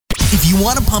If you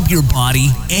want to pump your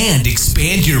body and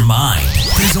expand your mind,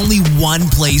 there's only one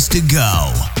place to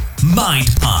go. Mind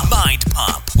Pump. Mind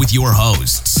Pump with your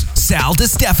hosts, Sal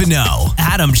DiStefano,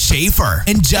 Adam Schafer,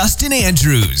 and Justin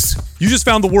Andrews. You just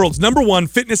found the world's #1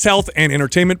 fitness, health, and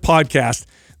entertainment podcast.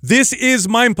 This is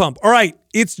Mind Pump. All right,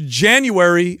 it's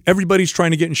January. Everybody's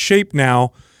trying to get in shape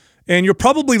now, and you're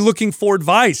probably looking for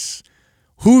advice.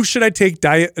 Who should I take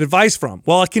diet advice from?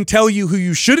 Well, I can tell you who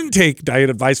you shouldn't take diet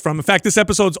advice from. In fact, this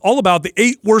episode's all about the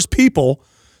 8 worst people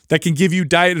that can give you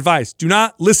diet advice. Do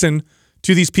not listen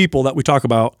to these people that we talk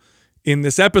about in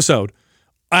this episode.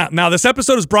 Now, this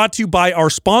episode is brought to you by our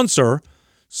sponsor,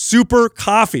 Super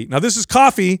Coffee. Now, this is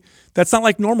coffee that's not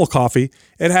like normal coffee.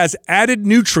 It has added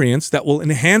nutrients that will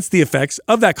enhance the effects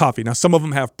of that coffee. Now, some of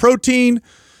them have protein,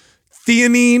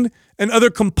 theanine, and other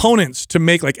components to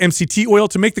make, like MCT oil,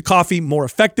 to make the coffee more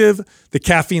effective. The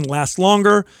caffeine lasts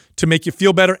longer to make you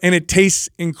feel better, and it tastes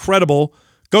incredible.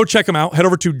 Go check them out. Head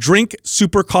over to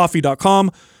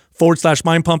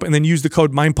drinksupercoffee.com/mindpump and then use the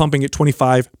code mindpumping at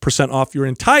 25% off your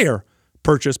entire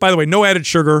purchase. By the way, no added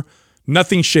sugar,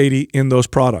 nothing shady in those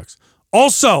products.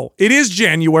 Also, it is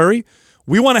January.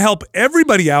 We want to help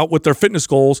everybody out with their fitness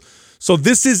goals. So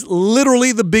this is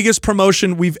literally the biggest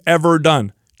promotion we've ever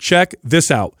done. Check this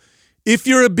out. If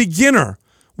you're a beginner,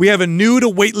 we have a new to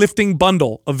weightlifting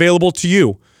bundle available to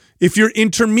you. If you're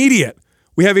intermediate,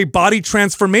 we have a body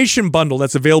transformation bundle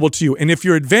that's available to you. And if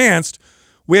you're advanced,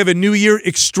 we have a New Year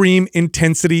Extreme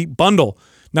Intensity bundle.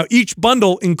 Now, each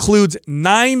bundle includes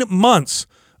 9 months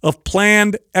of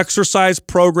planned exercise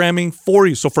programming for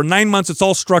you. So for 9 months, it's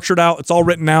all structured out. It's all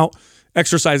written out.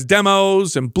 Exercise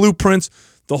demos and blueprints,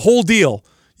 the whole deal.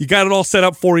 You got it all set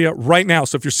up for you right now.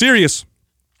 So if you're serious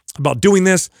about doing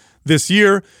this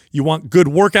year, you want good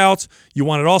workouts, you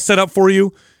want it all set up for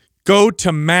you, go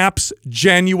to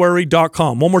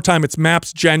mapsjanuary.com. One more time, it's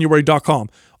mapsjanuary.com.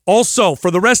 Also,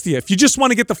 for the rest of you, if you just want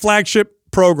to get the flagship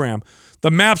program, the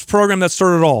MAPS program that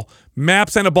started it all,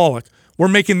 MAPS Anabolic, we're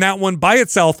making that one by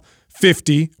itself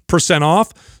 50%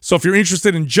 off. So if you're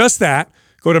interested in just that,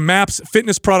 go to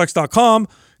mapsfitnessproducts.com,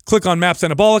 click on MAPS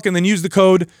Anabolic, and then use the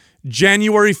code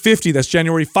January50, that's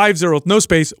January 50 with no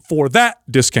space, for that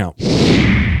discount.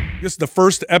 This is the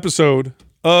first episode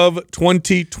of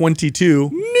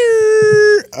 2022.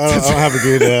 I don't have a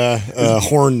good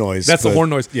horn noise. That's the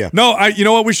horn noise. Yeah. No, you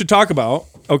know what we should talk about?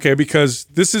 Okay, because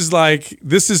this is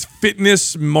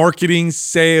fitness, marketing,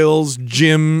 sales,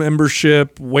 gym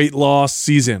membership, weight loss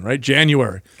season, right?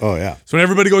 January. Oh, yeah. So when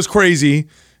everybody goes crazy,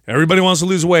 everybody wants to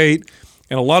lose weight,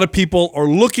 and a lot of people are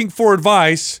looking for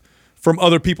advice from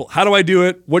other people. How do I do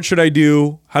it? What should I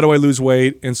do? How do I lose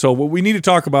weight? And so what we need to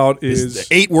talk about is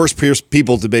the 8 worst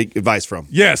people to take advice from.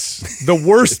 Yes, the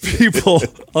worst people.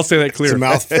 I'll say that clear. It's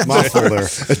a mouthful there.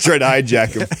 I tried to hijack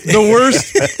him.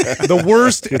 The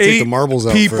worst 8 the marbles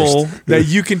out people first. that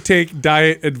you can take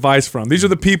diet advice from. These are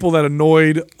the people that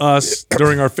annoyed us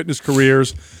during our fitness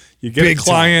careers. You get Big a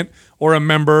client or a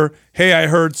member. Hey, I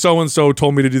heard so-and-so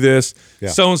told me to do this. Yeah.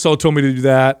 So-and-so told me to do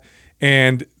that.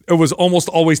 And it was almost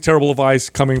always terrible advice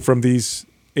coming from these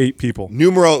 8 people.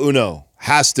 Numero uno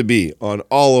has to be on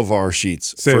all of our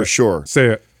sheets for sure. Say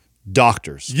it.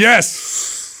 Doctors.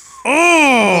 Yes.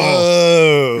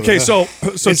 Oh. Okay, so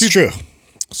it's true.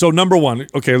 So number one,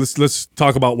 okay, let's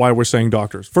talk about why we're saying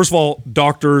doctors. First of all,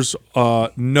 doctors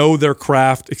know their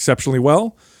craft exceptionally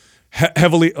well.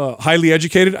 Highly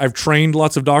educated. I've trained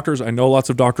lots of doctors. I know lots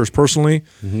of doctors personally.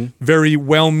 Mm-hmm. Very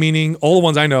well-meaning. All the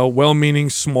ones I know, well-meaning,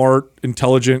 smart,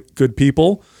 intelligent, good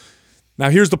people. Now,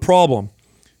 here's the problem.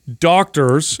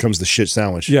 Doctors... Comes the shit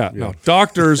sandwich. No.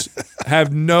 Doctors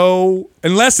have no...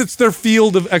 Unless it's their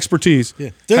field of expertise. Yeah.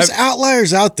 There's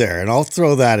outliers out there, and I'll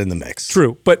throw that in the mix.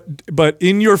 True. But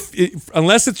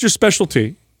unless it's your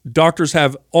specialty, doctors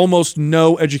have almost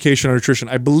no education on nutrition.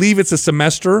 I believe it's a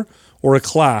semester or a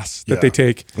class that they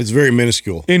take. It's very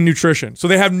minuscule. In nutrition. So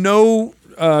they have no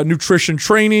nutrition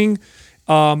training.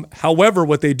 However,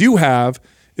 what they do have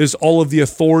is all of the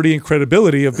authority and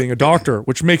credibility of being a doctor,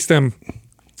 which makes them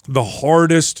the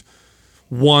hardest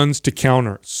ones to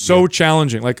counter. So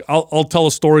challenging. Like I'll tell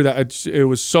a story that it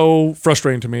was so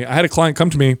frustrating to me. I had a client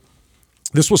come to me.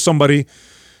 This was somebody,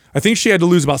 I think she had to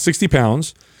lose about 60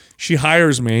 pounds. She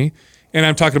hires me, and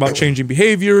I'm talking about changing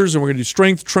behaviors, and we're going to do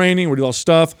strength training, we're going to do all this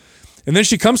stuff. And then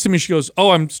she comes to me, she goes, oh,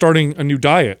 I'm starting a new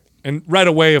diet. And right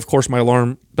away, of course, my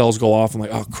alarm bells go off. I'm like,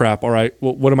 oh, crap. All right,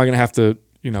 well, what am I going to have to,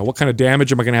 what kind of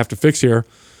damage am I going to have to fix here?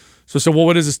 So I said, well,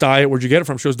 what is this diet? Where'd you get it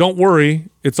from? She goes, don't worry.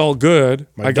 It's all good.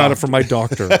 I got it from my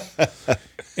doctor.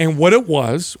 And what it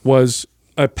was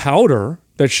a powder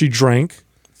that she drank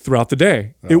throughout the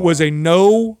day. It was a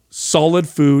no solid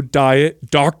food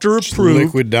diet, doctor approved,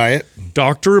 liquid diet,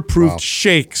 doctor approved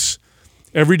shakes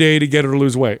every day to get her to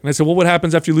lose weight. And I said, well, what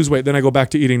happens after you lose weight? Then I go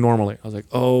back to eating normally. I was like,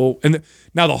 oh. And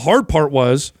now the hard part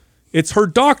was it's her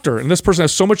doctor. And this person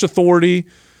has so much authority,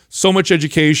 so much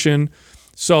education.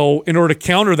 So in order to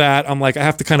counter that, I'm like, I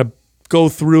have to kind of go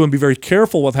through and be very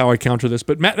careful with how I counter this.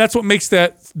 But Matt, that's what makes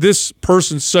this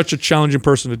person such a challenging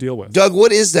person to deal with. Doug,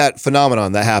 what is that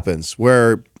phenomenon that happens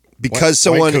where because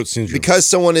someone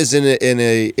is in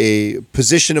a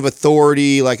position of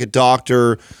authority like a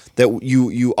doctor that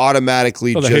you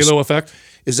automatically the halo effect?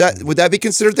 Would that be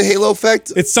considered the halo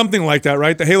effect? It's something like that,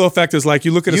 right? The halo effect is like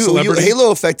you look at a celebrity.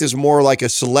 Halo effect is more like a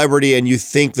celebrity, and you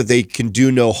think that they can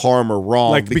do no harm or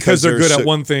wrong, like because they're good at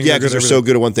one thing. Yeah, because they're so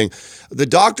good at one thing. The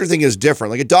doctor thing is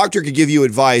different. Like a doctor could give you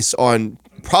advice on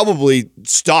probably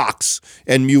stocks,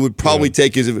 and you would probably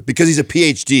take his because he's a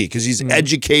PhD, because he's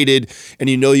educated, and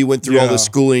you went through all this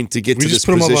schooling to get to this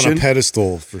position. We just put him up on a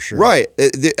pedestal for sure. Right.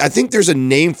 I think there's a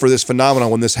name for this phenomenon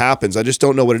when this happens. I just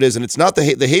don't know what it is, and it's not the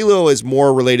halo is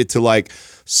more related to like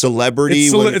celebrity.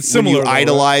 It's similar. When you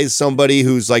idolize somebody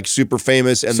who's like super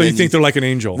famous, and so you think they're like an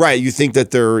angel, right? You think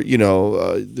that they're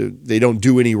they don't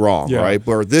do any wrong, right?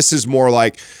 But this is more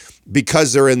like,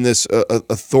 because they're in this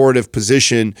authoritative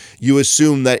position, you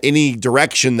assume that any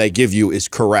direction they give you is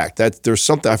correct. There's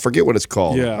something, I forget what it's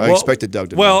called. Yeah. I expected Doug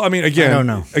to know. Well, I mean, again, I don't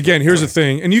know. Again, here's the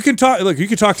thing. And you can talk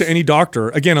to any doctor,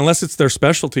 again, unless it's their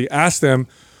specialty, ask them,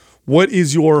 what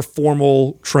is your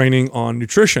formal training on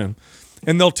nutrition?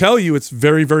 And they'll tell you it's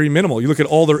very, very minimal. You look at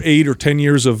all their 8 or 10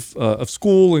 years of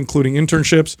school, including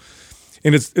internships,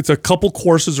 and it's a couple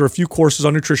courses or a few courses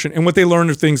on nutrition. And what they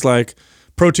learn are things like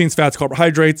proteins, fats,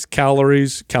 carbohydrates,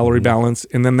 calories, calorie balance,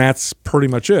 and then that's pretty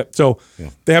much it. So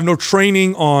they have no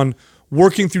training on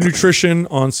working through nutrition,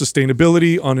 on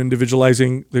sustainability, on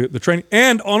individualizing the training.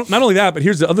 And not only that, but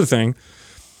here's the other thing,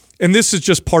 and this is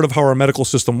just part of how our medical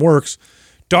system works.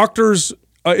 Doctors,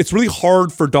 it's really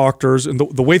hard for doctors and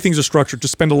the way things are structured to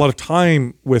spend a lot of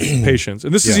time with patients.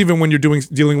 And this is even when you're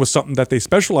dealing with something that they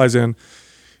specialize in.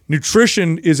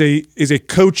 Nutrition is a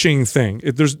coaching thing.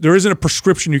 There isn't a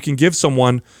prescription you can give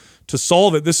someone to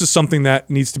solve it. This is something that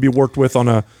needs to be worked with on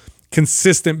a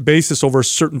consistent basis over a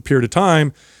certain period of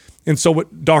time. And so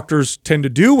what doctors tend to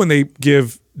do when they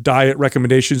give diet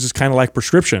recommendations is kind of like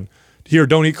prescription. Here,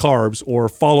 don't eat carbs, or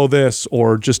follow this,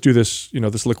 or just do this,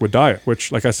 this liquid diet,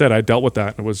 which, like I said, I dealt with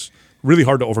that, and it was really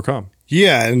hard to overcome.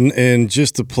 Yeah, and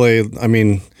just to play,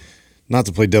 not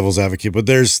to play devil's advocate, but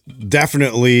there's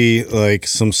definitely like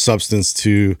some substance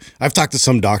to. I've talked to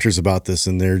some doctors about this,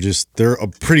 and they're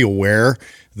pretty aware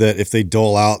that if they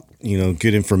dole out,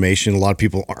 good information, a lot of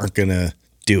people aren't going to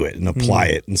do it and apply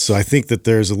it. And so I think that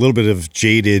there's a little bit of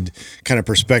jaded kind of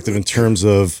perspective in terms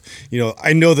of,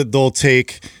 I know that they'll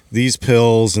take these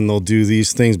pills and they'll do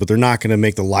these things, but they're not going to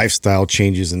make the lifestyle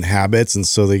changes and habits. And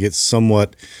so they get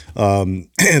somewhat,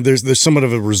 there's somewhat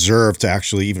of a reserve to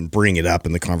actually even bring it up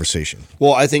in the conversation.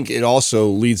 Well, I think it also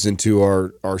leads into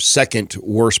our second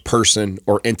worst person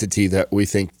or entity that we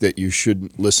think that you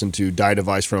shouldn't listen to diet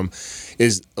advice from,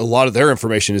 is a lot of their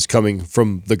information is coming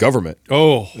from the government.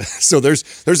 Oh. So there's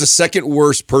a second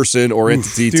worst person or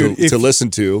entity to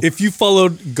listen to. If you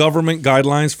followed government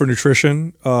guidelines for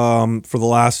nutrition for the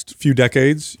last few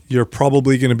decades, you're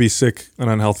probably going to be sick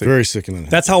and unhealthy. Very sick and unhealthy.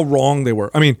 That's how wrong they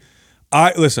were. I mean,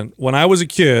 listen, when I was a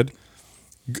kid,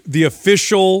 the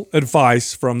official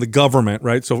advice from the government,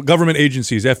 right? So government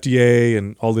agencies, FDA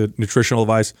and all the nutritional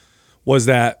advice, was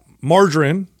that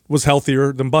margarine was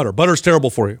healthier than butter. Butter's terrible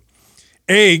for you.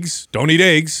 Eggs, don't eat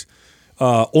eggs.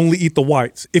 Only eat the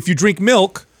whites. If you drink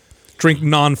milk, drink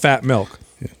non-fat milk.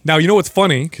 Yeah. Now, you know what's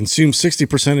funny? Consume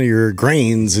 60% of your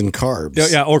grains and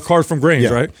carbs. Yeah, or carbs from grains,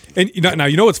 right? And now,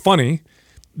 you know what's funny?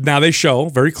 Now they show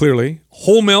very clearly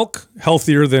whole milk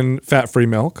healthier than fat-free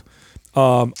milk.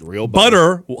 Real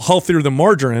butter healthier than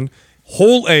margarine.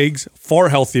 Whole eggs far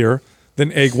healthier than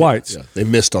egg whites. Yeah, they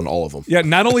missed on all of them. Yeah,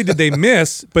 not only did they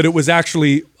miss, but it was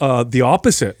actually the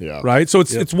opposite, right? So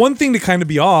it's one thing to kind of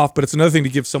be off, but it's another thing to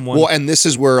give someone... Well, and this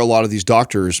is where a lot of these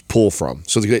doctors pull from.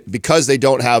 So because they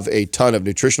don't have a ton of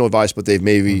nutritional advice, but they've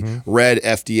maybe read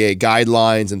FDA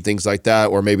guidelines and things like that,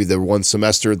 or maybe the one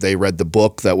semester they read the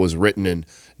book that was written in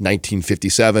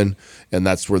 1957, and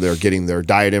that's where they're getting their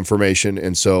diet information.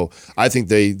 And so I think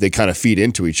they kind of feed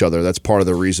into each other. That's part of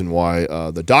the reason why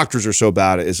the doctors are so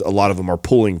bad, is a lot of them are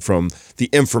pulling from the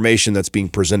information that's being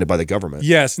presented by the government.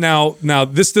 Yes. Now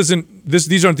this isn't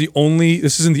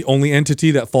the only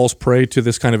entity that falls prey to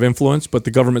this kind of influence, but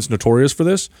the government's notorious for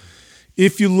this.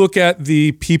 If you look at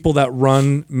the people that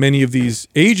run many of these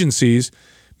agencies,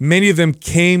 Many of them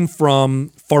came from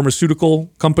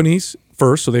pharmaceutical companies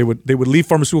first, so they would leave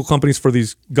pharmaceutical companies for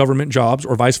these government jobs,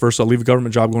 or vice versa, leave a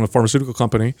government job going to a pharmaceutical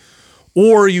company,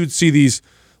 or you'd see these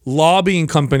lobbying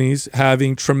companies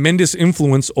having tremendous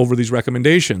influence over these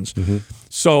recommendations.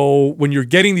 So when you're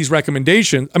getting these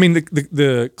recommendations, I mean,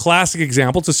 the classic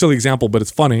example, it's a silly example, but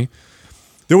it's funny.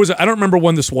 There was, I don't remember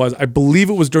when this was, I believe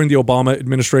it was during the Obama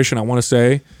administration, I want to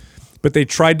say, but they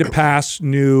tried to pass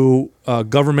new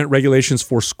government regulations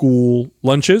for school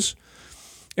lunches.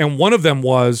 And one of them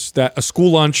was that a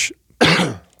school lunch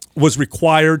was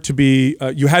required to be,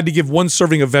 you had to give one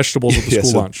serving of vegetables at the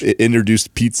school lunch. It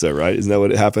introduced pizza, right? Isn't that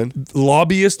what happened? The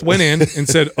lobbyist went in and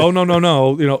said, oh,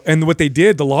 no. And what they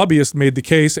did, the lobbyist made the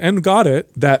case and got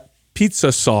it that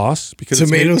pizza sauce, because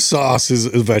tomato sauce is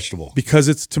a vegetable. Because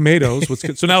it's tomatoes.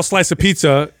 So now a slice of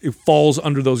pizza, it falls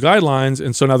under those guidelines.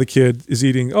 And so now the kid is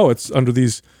eating, it's under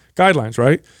these guidelines,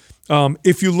 right?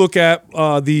 If you look at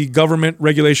the government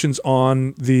regulations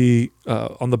on the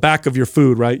back of your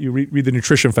food, right? You read the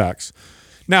nutrition facts.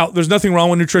 Now, there's nothing wrong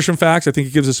with nutrition facts. I think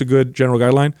it gives us a good general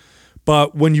guideline.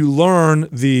 But when you learn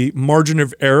the margin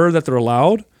of error that they're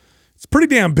allowed, it's pretty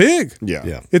damn big.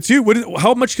 Yeah. It's you.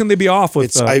 How much can they be off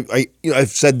with? I've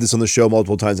said this on the show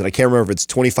multiple times, and I can't remember if it's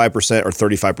 25% or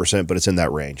 35%, but it's in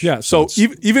that range. Yeah. So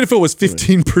even if it was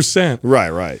 15%,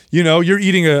 right. You're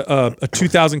eating a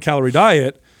 2,000 calorie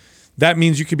diet. That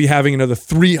means you could be having another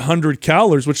 300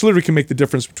 calories, which literally can make the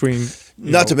difference between.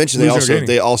 Not to mention,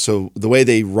 they also the way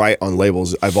they write on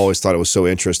labels. I've always thought it was so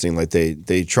interesting. Like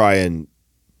they try and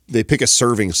they pick a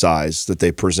serving size that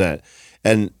they present,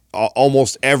 and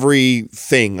almost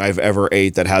everything I've ever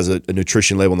ate that has a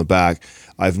nutrition label on the back,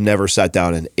 I've never sat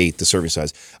down and ate the serving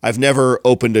size. I've never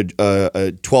opened a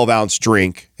 12-ounce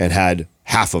drink and had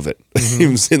half of it.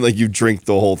 I'm saying, like, you drink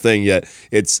the whole thing, yet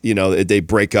it's, they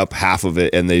break up half of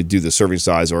it and they do the serving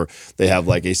size, or they have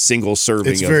like a single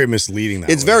serving. It's very misleading.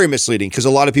 It's very misleading because a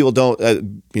lot of people don't,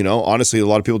 honestly, a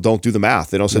lot of people don't do the math.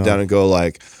 They don't sit down and go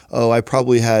like, oh, I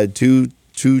probably had two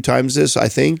times this, I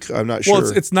think. I'm not sure.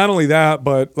 Well, it's not only that,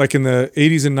 but like in the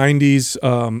 80s and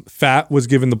 90s, fat was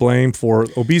given the blame for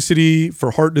obesity,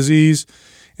 for heart disease.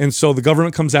 And so the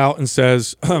government comes out and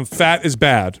says, fat is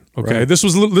bad. Okay. Right. This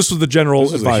was the general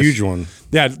advice. This is a huge one.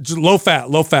 Yeah. Just low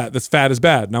fat. That's fat is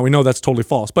bad. Now we know that's totally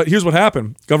false. But here's what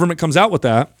happened. Government comes out with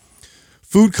that.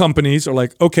 Food companies are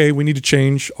like, okay, we need to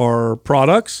change our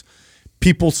products.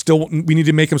 We need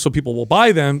to make them so people will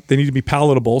buy them. They need to be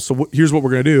palatable. So here's what we're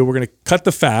going to do. We're going to cut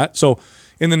the fat. So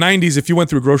in the 90s, if you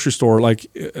went through a grocery store, like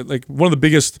one of the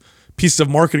biggest pieces of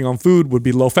marketing on food would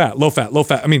be low fat.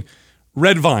 I mean,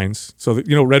 Red Vines. So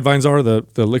Red Vines are the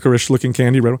licorice looking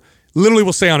candy. Literally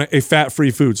will say on it a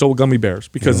fat-free food. So will gummy bears,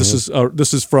 because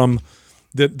this is from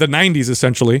the 90s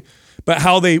essentially. But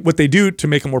what they do to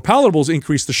make them more palatable is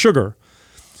increase the sugar.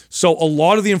 So a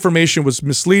lot of the information was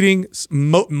misleading.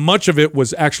 Much of it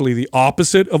was actually the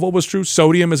opposite of what was true.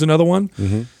 Sodium is another one.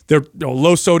 They're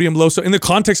low sodium. In the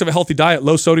context of a healthy diet,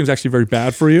 low sodium is actually very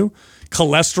bad for you.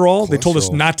 Cholesterol. They told us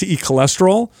not to eat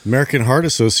cholesterol. American Heart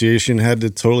Association had to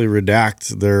totally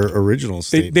redact their original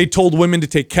statement. They told women to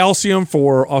take calcium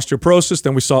for osteoporosis.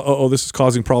 Then we saw, this is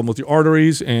causing problem with your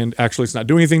arteries, and actually it's not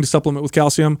doing anything to supplement with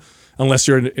calcium unless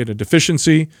you're in a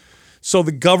deficiency. So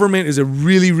the government is a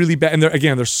really, really bad, and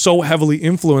they're so heavily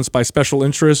influenced by special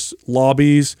interests,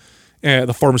 lobbies,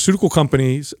 the pharmaceutical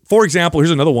companies. For example,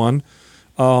 here's another one.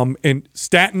 And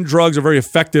statin drugs are very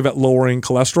effective at lowering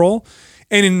cholesterol.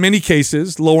 And in many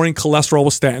cases, lowering cholesterol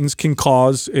with statins can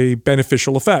cause a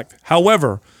beneficial effect.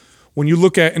 However, when you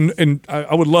look at, and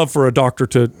I would love for a doctor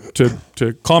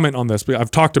to comment on this, but I've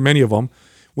talked to many of them.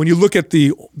 When you look at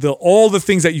all the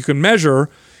things that you can measure,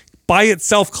 by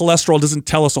itself, cholesterol doesn't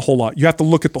tell us a whole lot. You have to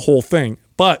look at the whole thing.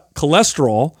 But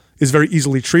cholesterol is very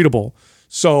easily treatable.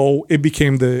 So it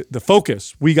became the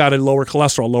focus. We got to lower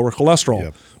cholesterol.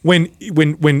 Yep.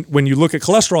 When you look at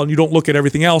cholesterol and you don't look at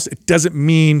everything else, it doesn't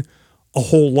mean a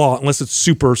whole lot unless it's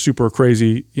super, super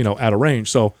crazy, out of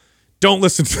range. So don't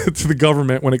listen to the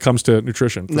government when it comes to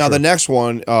nutrition. Now, the next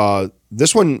one,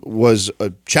 this one was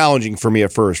challenging for me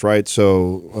at first, right?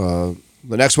 So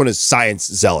the next one is science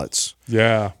zealots.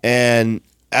 Yeah. And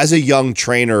as a young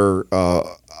trainer,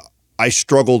 I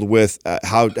struggled with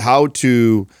how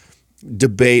to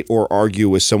debate or argue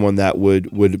with someone that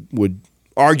would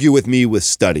argue with me with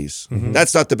studies.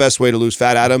 That's not the best way to lose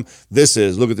fat, Adam. This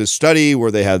is, look at this study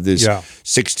where they had this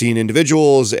 16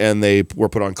 individuals and they were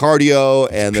put on cardio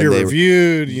and peer then they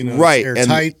reviewed, right,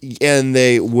 airtight. And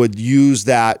they would use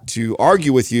that to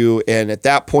argue with you. And at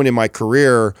that point in my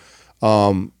career,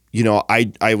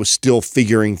 I was still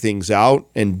figuring things out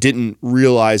and didn't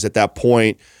realize at that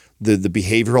point the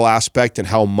behavioral aspect and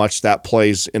how much that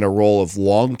plays in a role of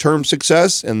long-term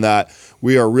success, and that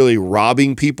we are really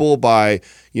robbing people by,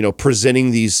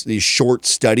 presenting these short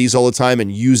studies all the time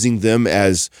and using them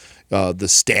as the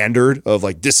standard of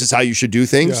like, this is how you should do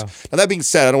things. Yeah. Now, that being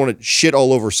said, I don't want to shit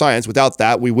all over science. Without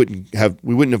that, we wouldn't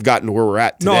have gotten to where we're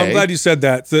at today. No, I'm glad you said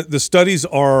that. The studies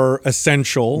are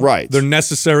essential. Right. They're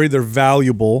necessary. They're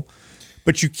valuable.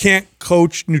 But you can't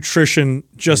coach nutrition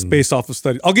just based off of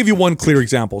studies. I'll give you one clear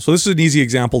example. So this is an easy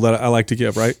example that I like to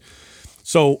give, right?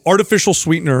 So artificial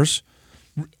sweeteners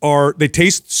they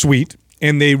taste sweet,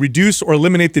 and they reduce or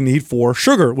eliminate the need for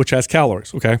sugar, which has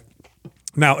calories, okay?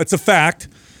 Now, it's a fact.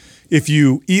 If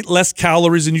you eat less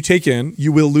calories than you take in,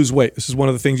 you will lose weight. This is one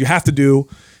of the things you have to do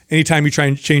anytime you try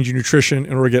and change your nutrition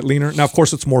in order to get leaner. Now, of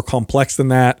course, it's more complex than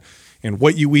that, and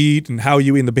what you eat and how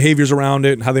you eat and the behaviors around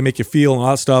it and how they make you feel and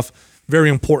all that stuff, very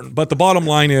important. But the bottom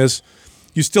line is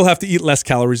you still have to eat less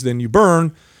calories than you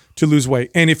burn to lose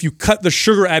weight. And if you cut the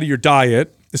sugar out of your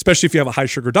diet, especially if you have a high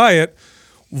sugar diet,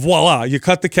 voila, you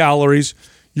cut the calories,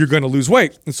 you're going to lose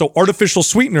weight. And so artificial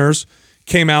sweeteners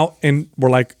came out and were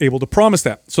like able to promise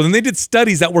that. So then they did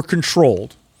studies that were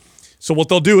controlled. So what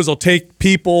they'll do is they'll take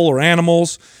people or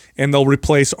animals and they'll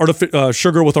replace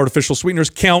sugar with artificial sweeteners,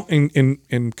 count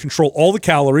and control all the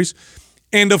calories.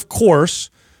 And of course,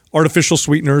 artificial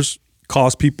sweeteners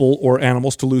cause people or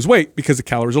animals to lose weight because the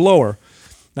calories are lower.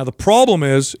 Now, the problem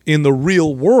is in the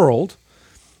real world,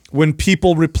 when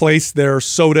people replace their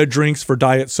soda drinks for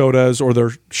diet sodas or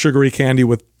their sugary candy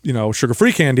with,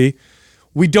 sugar-free candy,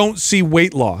 we don't see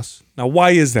weight loss. Now,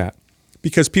 why is that?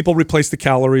 Because people replace the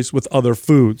calories with other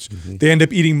foods. Mm-hmm. They end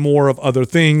up eating more of other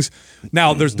things.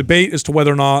 Now, there's debate as to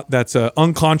whether or not that's an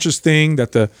unconscious thing,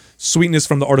 that the sweetness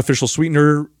from the artificial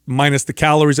sweetener minus the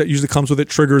calories that usually comes with it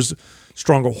triggers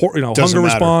stronger hunger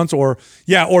response, or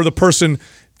the person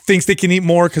thinks they can eat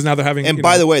more because now they're having. And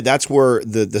by the way, that's where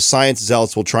the science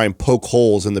zealots will try and poke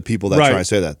holes in the people that try to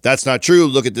say that. That's not true.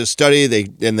 Look at this study.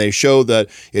 They show that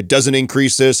it doesn't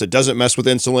increase this. It doesn't mess with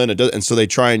insulin. And so they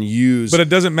try and use. But it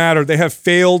doesn't matter. They have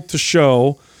failed to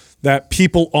show that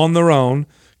people on their own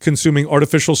consuming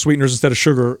artificial sweeteners instead of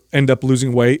sugar end up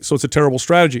losing weight. So it's a terrible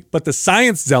strategy. But the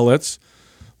science zealots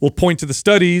will point to the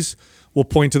studies, will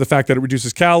point to the fact that it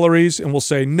reduces calories, and will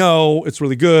say, no, it's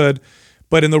really good.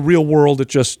 But in the real world, it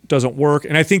just doesn't work.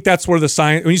 And I think that's where the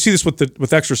science, when you see this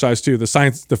with exercise too,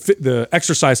 the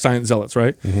exercise science zealots,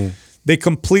 right? Mm-hmm. They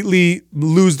completely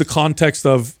lose the context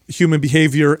of human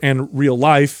behavior and real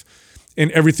life. And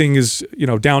everything is,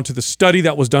 down to the study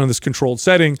that was done in this controlled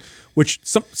setting, which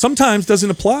sometimes doesn't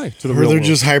apply to the real world. They're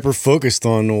just hyper-focused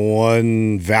on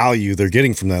one value they're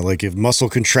getting from that. Like if muscle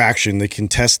contraction, they can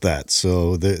test that.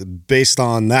 So based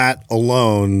on that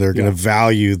alone, they're going to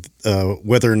value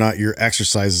whether or not your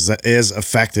exercise is as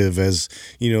effective as,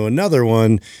 another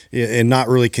one, and not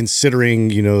really considering,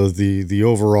 the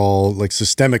overall like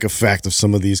systemic effect of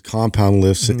some of these compound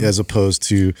lifts as opposed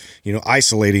to,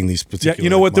 isolating these particular you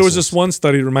know what? muscles. There was this one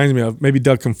study it reminds me of, maybe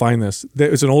Doug can find this.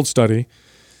 It's an old study.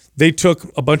 They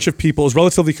took a bunch of people, it was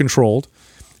relatively controlled,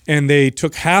 and they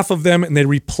took half of them and they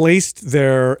replaced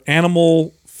their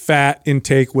animal fat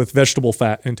intake with vegetable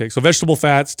fat intake. So vegetable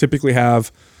fats typically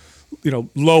have,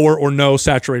 lower or no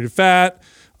saturated fat.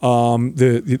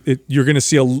 You're going to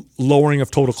see a lowering of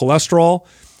total cholesterol.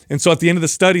 And so at the end of the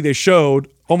study, they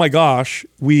showed, oh my gosh,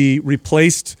 we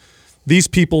replaced these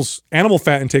people's animal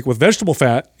fat intake with vegetable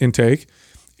fat intake,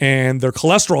 and their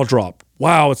cholesterol dropped.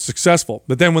 Wow, it's successful.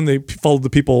 But then when they followed the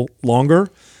people longer,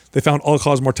 they found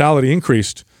all-cause mortality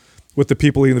increased with the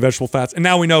people eating the vegetable fats. And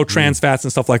now we know trans fats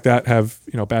and stuff like that have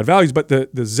bad values. But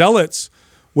the zealots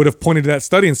would have pointed to that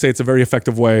study and say it's a very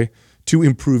effective way to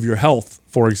improve your health,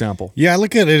 for example. Yeah, I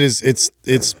look at it as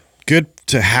it's good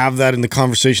to have that in the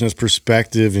conversation as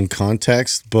perspective and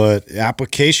context, but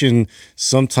application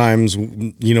sometimes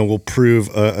will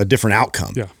prove a different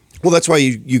outcome. Yeah. Well, that's why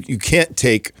you can't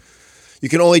take. You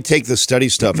can only take the study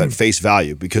stuff at face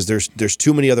value because there's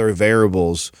too many other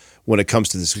variables when it comes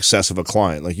to the success of a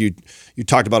client. Like you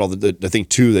talked about all the thing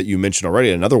too that you mentioned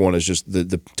already. Another one is just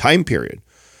the time period.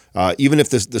 Even if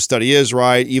the study is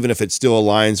right, even if it still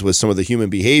aligns with some of the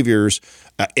human behaviors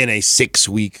in a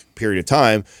 6-week period of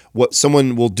time, what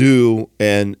someone will do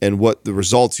and what the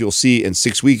results you'll see in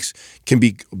 6 weeks can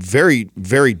be very,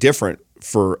 very different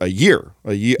for a year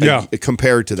Yeah.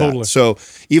 compared to that. Totally. So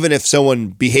even if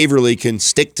someone behaviorally can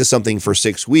stick to something for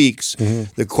 6 weeks,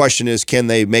 the question is, can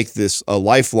they make this a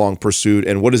lifelong pursuit?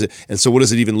 And what is it? And so what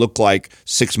does it even look like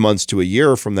 6 months to a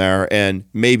year from there? And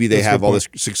maybe they have all this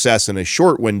success in a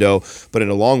short window, but in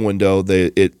a long window,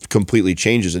 it completely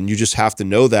changes. And you just have to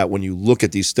know that when you look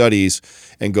at these studies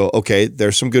and go, okay,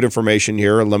 there's some good information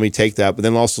here. Let me take that. But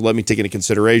then also let me take into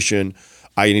consideration,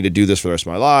 I need to do this for the rest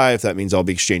of my life. That means I'll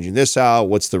be exchanging this out.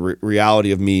 What's the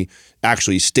reality of me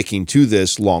actually sticking to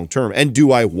this long term? And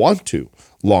do I want to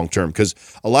long term? Because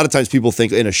a lot of times people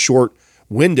think in a short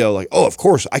window, like, oh, of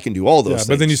course I can do all those things.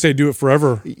 But then you say do it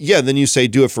forever. Yeah, then you say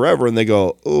do it forever, and they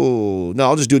go, oh, no,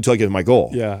 I'll just do it until I get to my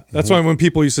goal. Yeah. That's why when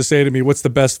people used to say to me, what's the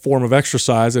best form of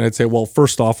exercise? And I'd say, well,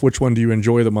 first off, which one do you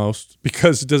enjoy the most?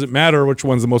 Because it doesn't matter which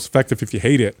one's the most effective. If you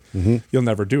hate it, you'll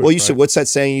never do it. Well, you said, what's that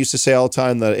saying you used to say all the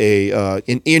time, that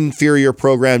an inferior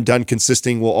program done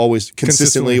consistently will always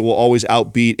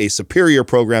outbeat a superior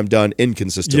program done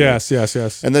inconsistently. Yes.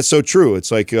 And that's so true.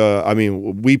 It's like,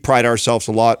 we pride ourselves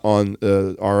a lot on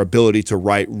our ability to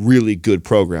write really good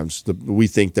programs. We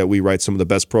think that we write some of the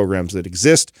best programs that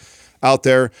exist out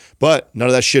there, but none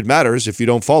of that shit matters if you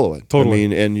don't follow it. Totally. I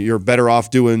mean, and you're better off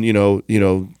doing,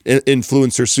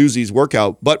 influencer Susie's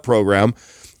workout butt program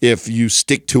if you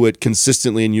stick to it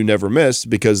consistently and you never miss,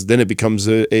 because then it becomes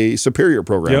a superior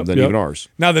program than even ours.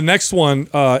 Now, the next one,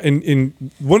 in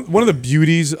one of the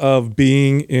beauties of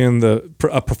being in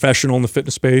a professional in the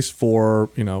fitness space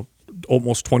for,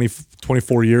 almost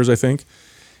 24 years, I think,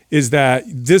 is that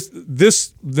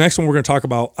this next one we're going to talk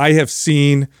about, I have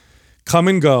seen come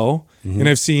and go, and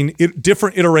I've seen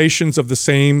different iterations of the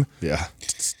same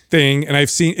thing, and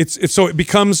I've seen so it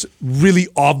becomes really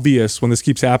obvious when this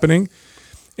keeps happening.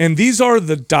 And these are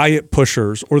the diet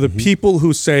pushers, or the people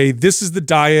who say this is the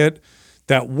diet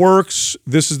that works,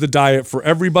 this is the diet for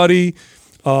everybody.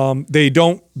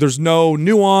 There's no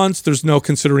nuance, there's no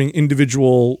considering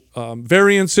individual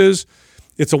variances.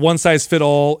 It's a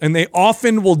one-size-fit-all, and they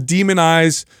often will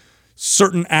demonize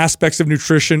certain aspects of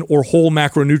nutrition or whole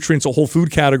macronutrients or whole food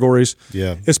categories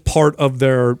as part of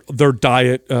their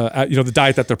diet, the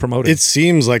diet that they're promoting. It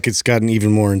seems like it's gotten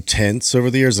even more intense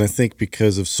over the years, and I think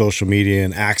because of social media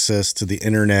and access to the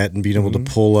internet and being able to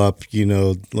pull up,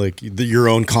 your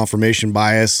own confirmation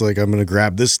bias, like I'm going to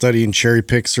grab this study and cherry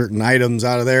pick certain items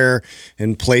out of there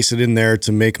and place it in there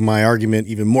to make my argument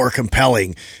even more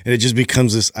compelling. And it just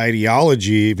becomes this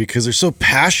ideology because they're so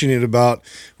passionate about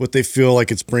what they feel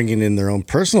like it's bringing in their own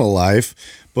personal life.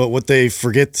 But what they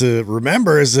forget to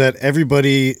remember is that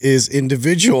everybody is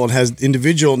individual and has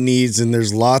individual needs, and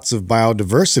there's lots of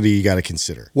biodiversity you got to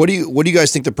consider. What do you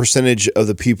guys think the percentage of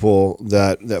the people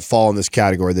that fall in this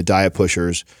category, the diet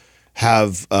pushers,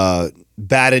 have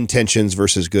bad intentions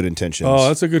versus good intentions? Oh,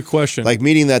 that's a good question. Like,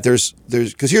 meaning that there's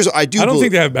because I don't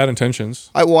think they have bad intentions.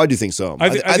 I do think so. I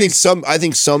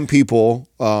think some people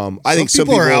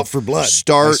are out for blood.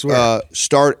 Start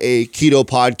a keto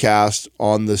podcast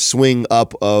on the swing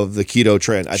up of the keto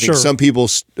trend. I think some people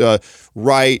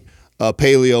write a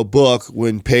paleo book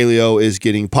when paleo is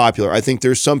getting popular. I think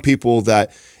there's some people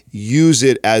that use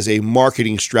it as a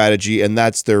marketing strategy, and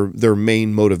that's their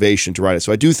main motivation to write it.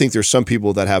 So I do think there's some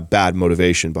people that have bad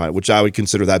motivation behind it, which I would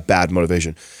consider that bad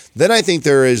motivation. Then I think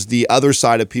there is the other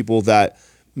side of people that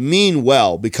mean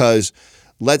well, because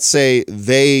let's say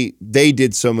they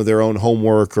did some of their own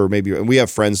homework, or maybe, and we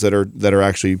have friends that are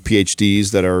actually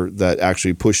PhDs that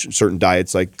actually push certain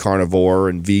diets like carnivore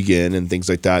and vegan and things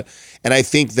like that. And I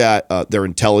think that they're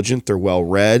intelligent, they're well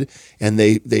read, and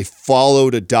they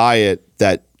followed a diet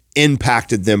that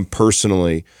impacted them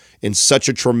personally in such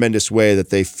a tremendous way that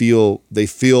they feel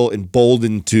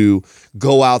emboldened to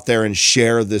go out there and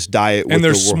share this diet with the world. And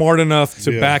they're smart enough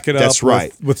to back it up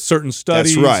with certain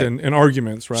studies and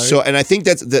arguments, right? So, and I think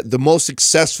that's the most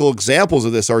successful examples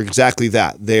of this are exactly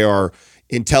that. They are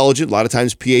intelligent, a lot of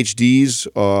times PhDs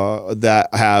that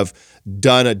have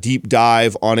done a deep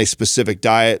dive on a specific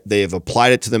diet. They have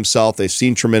applied it to themselves. They've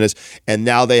seen tremendous, and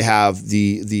now they have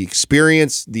the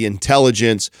experience, the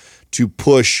intelligence to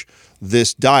push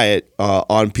this diet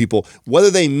on people,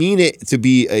 whether they mean it to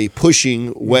be a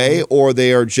pushing way or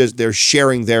they're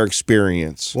sharing their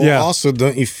experience. Well, also,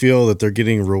 don't you feel that they're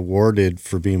getting rewarded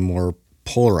for being more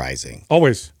polarizing?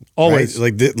 Always. Right?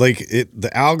 Like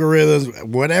the algorithms,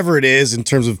 whatever it is, in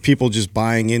terms of people just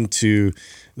buying into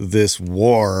this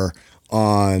war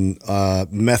on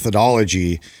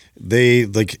methodology, they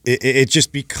like it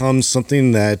just becomes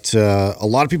something that a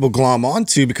lot of people glom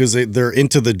onto because they're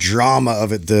into the drama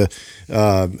of it, the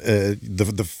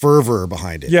fervor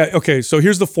behind it. Yeah. Okay. So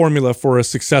here's the formula for a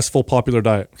successful popular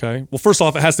diet. Okay. Well, first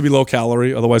off, it has to be low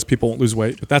calorie, otherwise people won't lose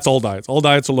weight. But that's all diets. All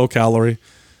diets are low calorie.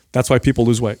 That's why people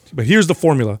lose weight. But here's the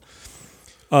formula.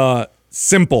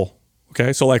 Simple.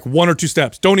 Okay. So like 1 or 2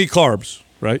 steps. Don't eat carbs.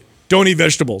 Right. Don't eat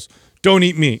vegetables. Don't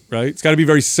eat meat. Right. It's got to be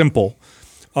very simple.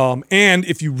 And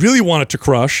if you really want it to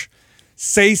crush,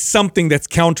 say something that's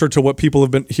counter to what people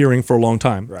have been hearing for a long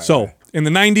time. Right, so in the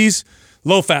 90s,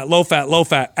 low fat, low fat, low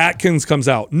fat. Atkins comes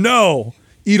out. No,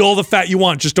 eat all the fat you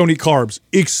want. Just don't eat carbs.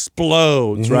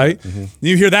 Explodes, right? Mm-hmm.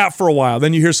 You hear that for a while.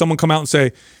 Then you hear someone come out and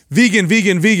say, vegan,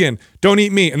 vegan, vegan. Don't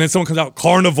eat meat. And then someone comes out,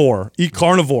 carnivore. Eat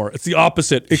carnivore. It's the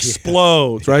opposite.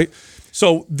 Explodes, right?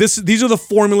 So these are the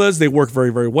formulas. They work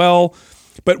very, very well.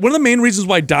 But one of the main reasons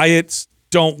why diets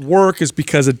don't work is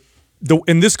because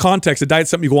in this context, a diet's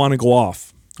something you go on and go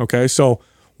off. Okay, so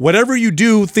whatever you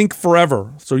do, think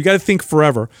forever. So you got to think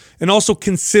forever, and also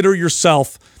consider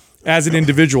yourself as an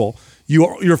individual.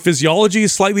 Your physiology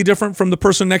is slightly different from the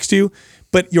person next to you,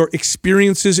 but your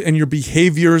experiences and your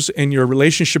behaviors and your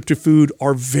relationship to food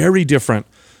are very different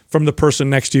from the person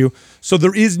next to you. So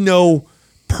there is no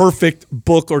perfect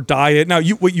book or diet. Now,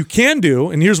 what you can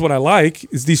do, and here's what I like,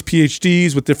 is these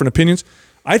PhDs with different opinions.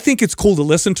 I think it's cool to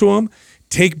listen to them,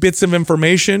 take bits of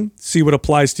information, see what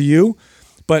applies to you.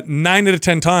 But 9 out of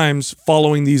 10 times,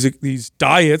 following these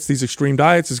diets, these extreme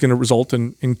diets, is going to result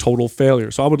in total failure.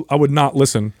 So I would not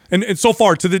listen. And so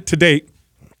far to date,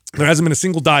 there hasn't been a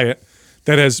single diet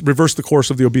that has reversed the course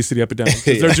of the obesity epidemic.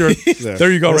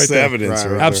 There you go, right there. Evidence,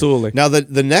 right. Absolutely. Now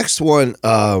the next one,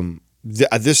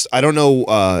 this I don't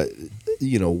know.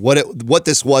 What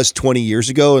this was 20 years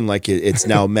ago, and like it's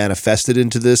now manifested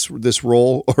into this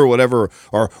role or whatever,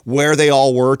 or where they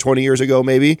all were 20 years ago,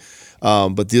 maybe.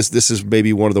 But this is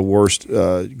maybe one of the worst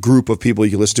group of people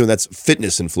you can listen to, and that's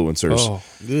fitness influencers. Oh,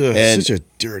 and, such a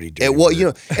dirty. And, well,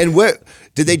 and where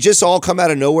did they just all come out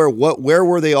of nowhere? Where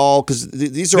were they all? Because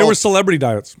these are they all were celebrity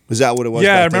diets. Is that what it was?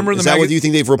 Yeah, I back then? remember. Is that what you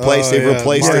think they've replaced? They've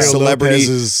replaced Mario the celebrity.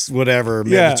 Lopez's whatever.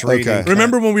 Yeah. Mediterranean. Okay.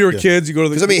 Remember when we were kids? You go to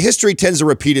the. Because I mean, history tends to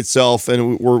repeat itself,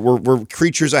 and we're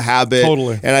creatures of habit.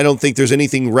 Totally. And I don't think there's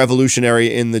anything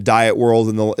revolutionary in the diet world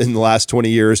in the last 20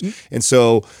 years. And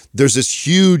so there's this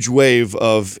huge wave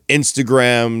of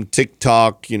Instagram,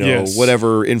 TikTok, Yes.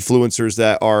 whatever influencers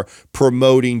that are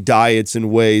promoting diets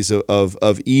and ways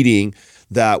of eating.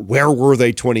 That where were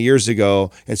they 20 years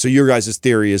ago? And so your guys'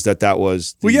 theory is that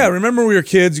was. Well, yeah. Remember when we were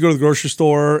kids? You go to the grocery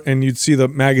store and you'd see the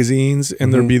magazines,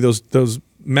 and there'd be those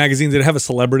magazines that have a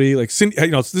celebrity like Cindy.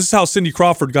 This is how Cindy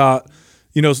Crawford got.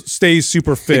 Stays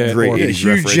super fit. Great or, 80s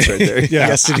reference right there.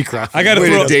 Yeah, Cindy Crawford. I got to Way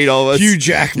throw to date all of us. Hugh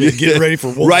Jackman getting ready for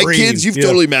Wolverine. Right, kids? You've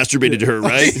totally masturbated to her,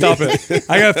 right? Stop it!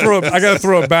 I gotta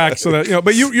throw it back so that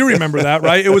But you remember that,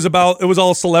 right? It was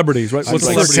all celebrities, right? What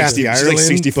celebrities? Kathy She's like Ireland,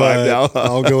 65 now.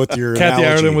 I'll go with your Kathy analogy.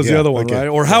 Ireland was the other one, okay. right?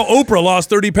 Or how Oprah lost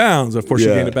 30 pounds. Of course, she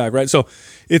gained it back, right? So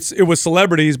it was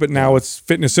celebrities, but now it's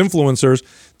fitness influencers.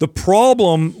 The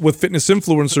problem with fitness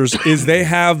influencers is they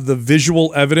have the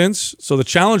visual evidence. So the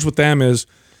challenge with them is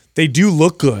they do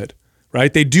look good,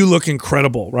 right? They do look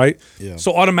incredible, right? Yeah.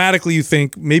 So automatically you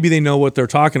think maybe they know what they're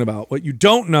talking about. What you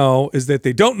don't know is that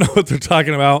they don't know what they're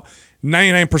talking about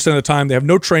 99% of the time. They have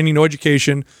no training, no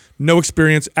education, no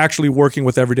experience actually working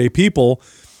with everyday people.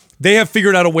 They have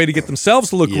figured out a way to get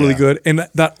themselves to look really good, and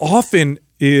that often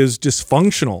is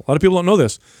dysfunctional. A lot of people don't know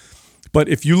this. But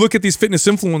if you look at these fitness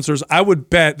influencers, I would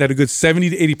bet that a good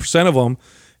 70 to 80% of them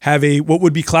have what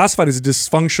would be classified as a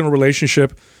dysfunctional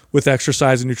relationship with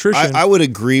exercise and nutrition. I would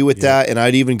agree with that, and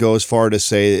I'd even go as far to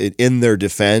say in their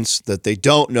defense that they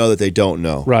don't know that they don't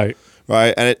know. Right.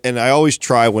 Right. And I always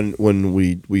try when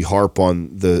we harp on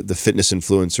the fitness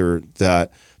influencer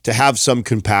that to have some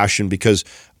compassion, because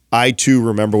I too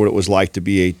remember what it was like to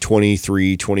be a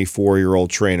 23, 24-year-old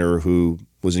trainer who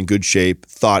was in good shape,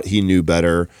 thought he knew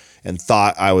better, and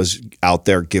thought I was out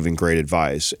there giving great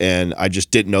advice. And I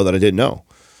just didn't know that I didn't know.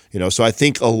 So I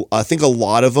think a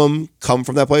lot of them come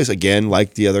from that place. Again,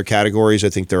 like the other categories, I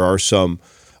think there are some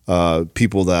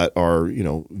people that are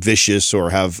vicious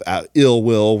or have ill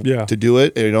will to do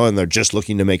it, and they're just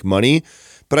looking to make money.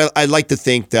 But I like to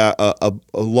think that a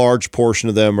large portion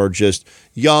of them are just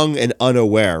young and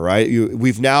unaware, right?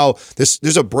 This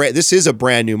is a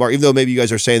brand new market. Even though maybe you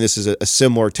guys are saying this is a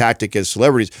similar tactic as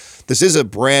celebrities, this is a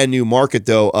brand new market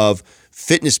though of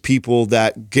fitness people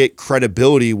that get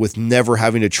credibility with never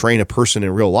having to train a person in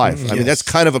real life. I mean, that's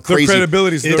kind of a crazy.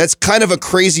 That's kind of a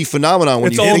crazy phenomenon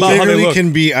when It's you all think about They how they really look.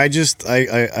 can be.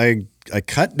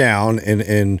 cut down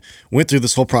and went through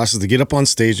this whole process to get up on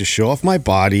stage to show off my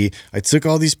body. I took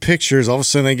all these pictures. All of a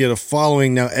sudden, I get a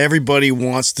following. Now everybody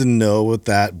wants to know what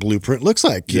that blueprint looks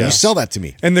like. Can you sell that to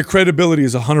me? And the credibility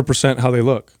is 100% how they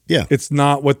look. Yeah. It's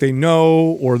not what they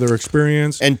know or their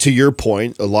experience. And to your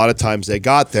point, a lot of times they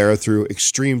got there through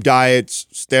extreme diets,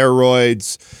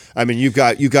 steroids. I mean, you've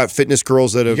got fitness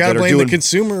girls that are blame doing the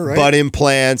consumer, right? butt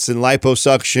implants and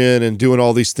liposuction and doing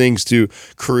all these things to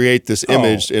create this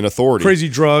image and authority. Crazy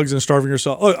drugs and starving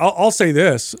yourself. Look, I'll say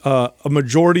this: a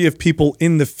majority of people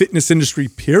in the fitness industry,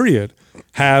 period,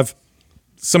 have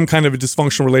some kind of a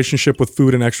dysfunctional relationship with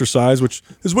food and exercise, which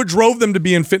is what drove them to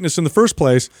be in fitness in the first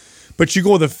place. But you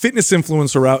go the fitness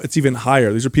influencer route, it's even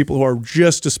higher. These are people who are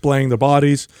just displaying their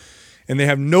bodies, and they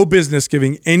have no business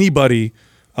giving anybody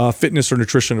fitness or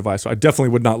nutrition advice. So I definitely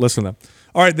would not listen to them.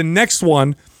 All right, the next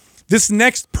one. This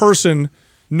next person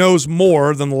knows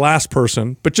more than the last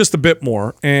person, but just a bit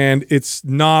more, and it's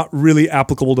not really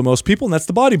applicable to most people, and that's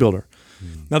the bodybuilder.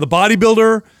 Now, the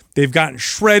bodybuilder, they've gotten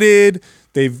shredded,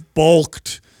 they've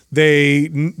bulked, they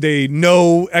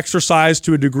know exercise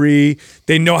to a degree,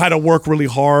 they know how to work really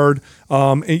hard,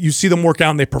 and you see them work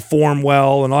out and they perform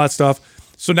well and all that stuff.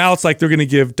 So now it's like they're going to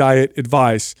give diet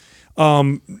advice.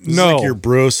 This is like your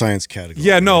bro science category.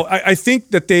 Yeah, no, I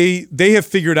think that they have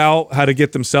figured out how to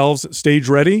get themselves stage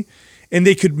ready, and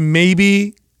they could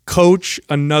maybe coach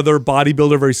another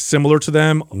bodybuilder very similar to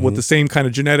them with the same kind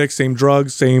of genetics, same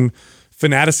drugs, same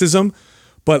fanaticism.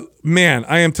 But man,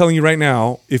 I am telling you right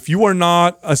now, if you are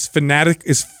not as fanatical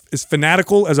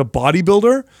as a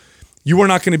bodybuilder, you are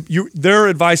not going to. Their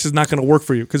advice is not going to work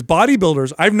for you, because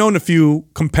bodybuilders. I've known a few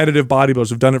competitive bodybuilders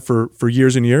who've done it for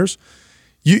years and years.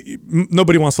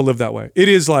 Nobody wants to live that way. It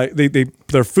is like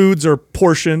their foods are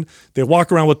portioned. They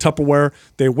walk around with Tupperware.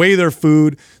 They weigh their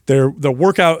food. Their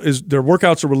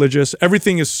workouts are religious.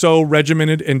 Everything is so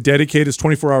regimented and dedicated. It's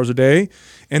 24 hours a day,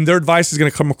 and their advice is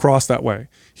going to come across that way.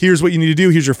 Here's what you need to do.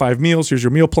 Here's your 5 meals. Here's your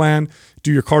meal plan.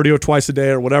 Do your cardio twice a day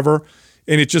or whatever,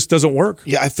 and it just doesn't work.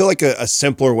 Yeah, I feel like a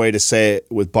simpler way to say it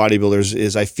with bodybuilders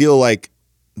is I feel like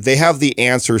they have the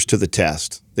answers to the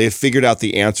test. They've figured out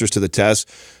the answers to the test,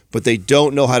 but they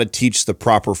don't know how to teach the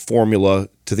proper formula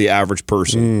to the average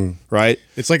person, right?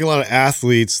 It's like a lot of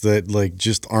athletes that like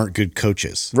just aren't good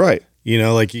coaches. Right. You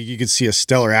know, like you could see a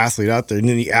stellar athlete out there, and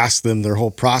then you ask them their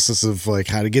whole process of like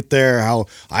how to get there, how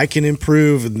I can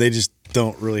improve, and they just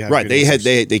don't really have right. Good answers.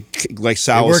 They like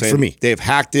Sal was saying, for me. They have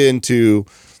hacked into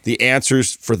the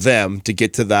answers for them to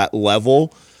get to that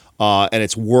level. And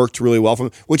it's worked really well for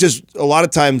them, which is a lot of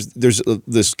times there's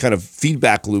this kind of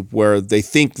feedback loop where they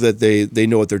think that they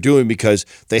know what they're doing because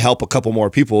they help a couple more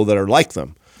people that are like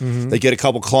them. Mm-hmm. They get a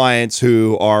couple clients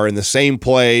who are in the same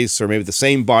place or maybe the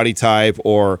same body type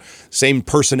or same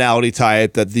personality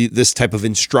type that this type of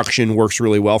instruction works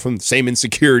really well for them. Same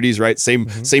insecurities, right? Same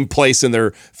place in their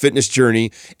fitness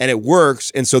journey, and it works.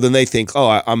 And so then they think,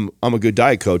 oh, I'm a good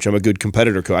diet coach. I'm a good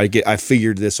competitor coach. I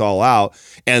figured this all out,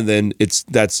 and then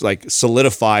that's like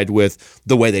solidified with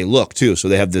the way they look too. So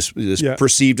they have this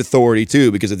perceived authority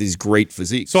too because of these great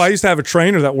physiques. So I used to have a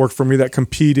trainer that worked for me that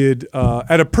competed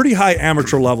at a pretty high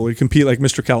amateur level. He competed like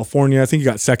Mr. California. I think he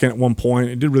got second at one point.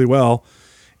 He did really well.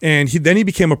 And then he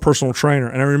became a personal trainer.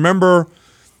 And I remember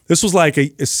this was like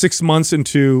a 6 months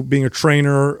into being a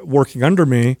trainer working under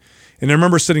me. And I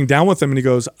remember sitting down with him and he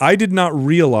goes, I did not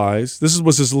realize, this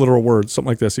was his literal words, something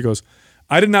like this. He goes,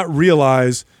 I did not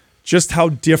realize just how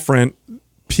different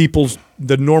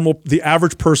the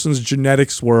average person's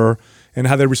genetics were and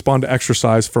how they respond to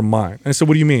exercise from mine. And I said,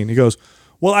 what do you mean? He goes,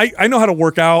 well, I know how to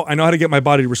work out. I know how to get my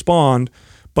body to respond.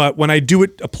 But when I do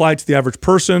it applied to the average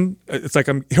person, it's like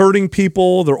I'm hurting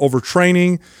people. They're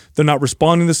overtraining. They're not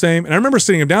responding the same. And I remember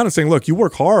sitting him down and saying, look, you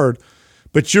work hard,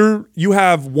 but you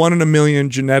have 1 in a million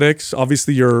genetics.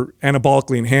 Obviously, you're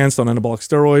anabolically enhanced on anabolic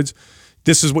steroids.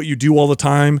 This is what you do all the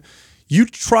time. You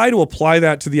try to apply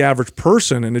that to the average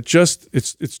person, and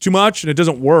it's too much, and it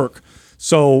doesn't work.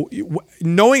 So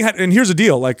knowing how, and here's the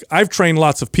deal, like I've trained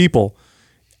lots of people.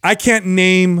 I can't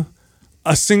name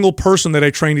a single person that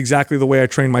I trained exactly the way I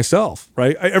trained myself,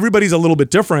 right? Everybody's a little bit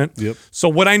different. Yep. So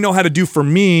what I know how to do for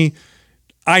me,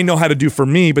 I know how to do for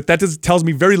me, but that tells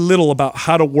me very little about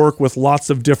how to work with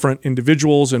lots of different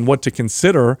individuals and what to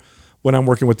consider when I'm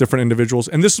working with different individuals.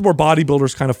 And this is where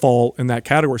bodybuilders kind of fall in that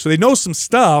category. So they know some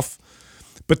stuff,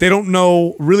 but they don't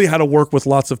know really how to work with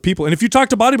lots of people. And if you talk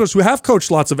to bodybuilders who have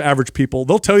coached lots of average people,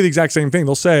 they'll tell you the exact same thing.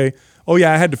 They'll say, oh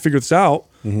yeah, I had to figure this out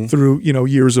through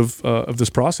years of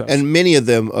this process. And many of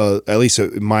them, at least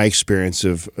in my experience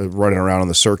of running around on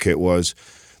the circuit, was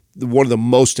one of the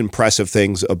most impressive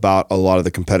things about a lot of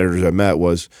the competitors I met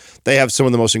was they have some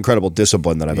of the most incredible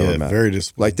discipline that I've ever met. Very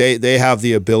disciplined. Like they have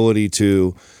the ability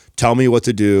to tell me what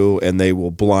to do, and they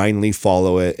will blindly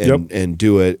follow it and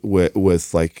do it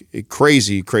with like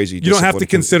crazy You don't have to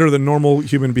consider the normal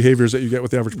human behaviors that you get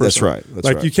with the average person. That's right.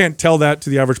 That's right. You can't tell that to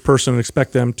the average person and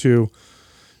expect them to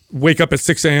wake up at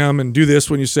 6 a.m. and do this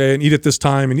when you say and eat at this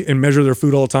time and measure their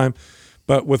food all the time.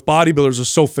 But with bodybuilders, are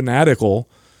so fanatical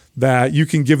that you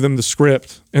can give them the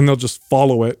script and they'll just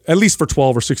follow it, at least for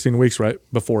 12 or 16 weeks right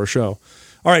before a show.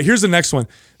 All right, here's the next one.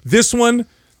 This one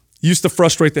used to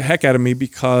frustrate the heck out of me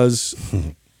because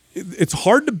it's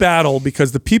hard to battle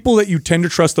because the people that you tend to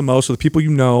trust the most are the people you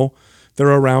know,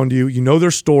 they're around you, you know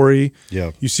their story,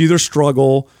 you see their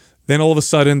struggle, then all of a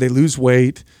sudden they lose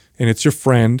weight and it's your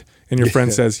friend, and your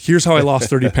friend says, here's how I lost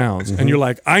 30 pounds. And you're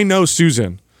like, I know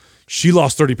Susan. She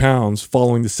lost 30 pounds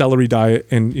following the celery diet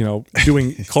and,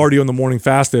 doing cardio in the morning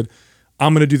fasted.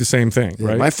 I'm going to do the same thing,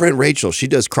 right? My friend Rachel, she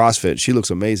does CrossFit. She looks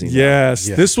amazing. Yes.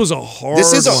 This was a hard one.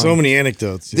 So many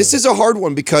anecdotes. This is a hard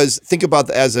one because think about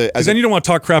as then you don't want to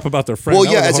talk crap about their friend.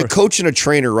 Well, as a coach and a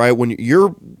trainer, right? When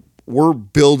we're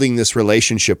building this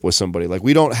relationship with somebody, like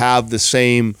we don't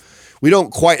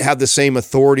quite have the same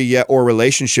authority yet or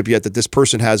relationship yet that this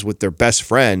person has with their best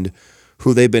friend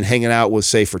who they've been hanging out with,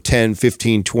 say, for 10,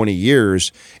 15, 20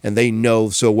 years, and they know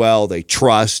so well, they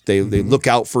trust, they look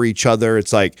out for each other.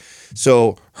 It's like,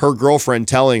 so her girlfriend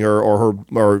telling her or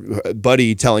her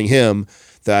buddy telling him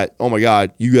that, oh my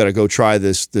God, you got to go try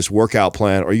this workout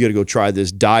plan, or you got to go try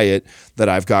this diet that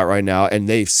I've got right now. And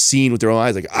they've seen with their own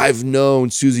eyes, like, I've known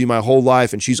Susie my whole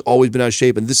life and she's always been out of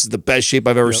shape and this is the best shape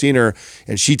I've ever seen her.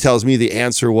 And she tells me the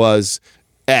answer was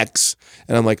X.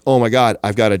 And I'm like, oh my God,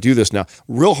 I've got to do this now.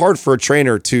 Real hard for a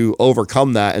trainer to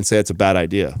overcome that and say it's a bad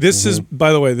idea. This is,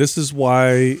 by the way, this is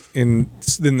why in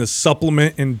the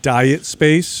supplement and diet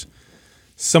space,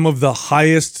 some of the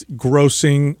highest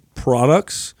grossing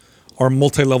products are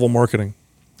multi-level marketing.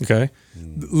 Okay.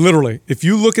 Literally, if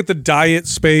you look at the diet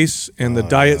space and the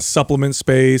diet supplement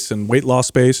space and weight loss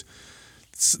space,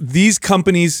 these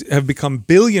companies have become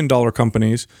billion-dollar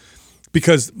companies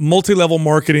because multi-level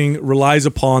marketing relies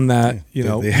upon that,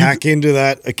 They hack into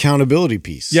that accountability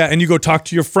piece. Yeah, and you go talk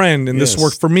to your friend, and this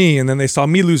worked for me, and then they saw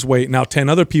me lose weight. Now 10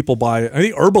 other people buy it. I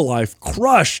think Herbalife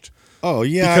crushed. Oh,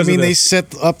 yeah. I mean, they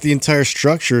set up the entire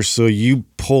structure so you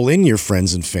pull in your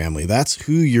friends and family. That's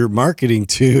who you're marketing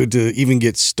to even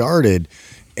get started.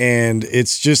 And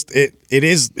it's just,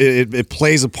 it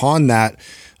plays upon that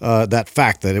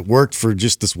fact that it worked for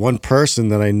just this one person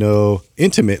that I know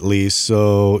intimately.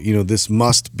 So, this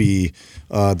must be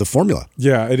the formula.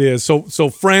 Yeah, it is. So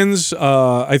friends,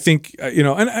 I think, and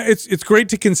it's great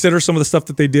to consider some of the stuff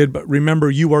that they did, but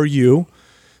remember, you are you.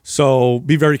 So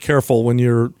be very careful when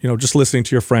you're, just listening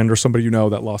to your friend or somebody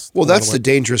that lost. Well, that's the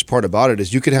dangerous part about it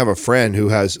is you can have a friend who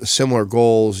has similar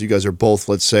goals. You guys are both,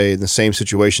 let's say, in the same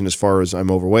situation as far as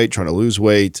I'm overweight, trying to lose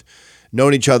weight,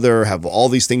 known each other, have all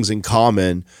these things in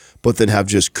common, but then have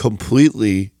just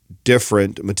completely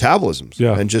different metabolisms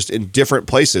and just in different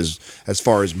places as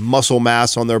far as muscle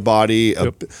mass on their body,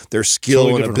 their skill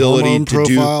totally and ability to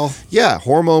profile.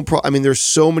 do. I mean, there's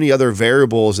so many other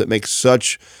variables that make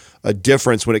such a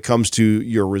difference when it comes to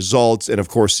your results and of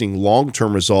course seeing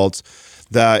long-term results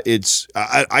that it's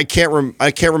I can't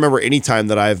remember any time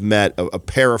that I've met a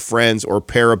pair of friends or a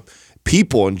pair of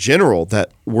people in general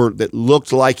that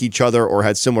looked like each other or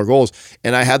had similar goals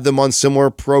and I had them on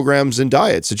similar programs and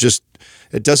diets.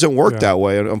 It doesn't work that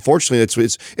way. And unfortunately,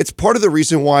 it's part of the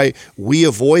reason why we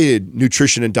avoided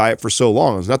nutrition and diet for so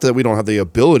long. It's not that we don't have the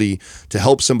ability to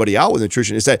help somebody out with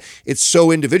nutrition. It's that it's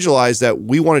so individualized that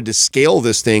we wanted to scale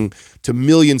this thing to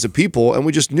millions of people. And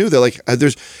we just knew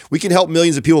that we can help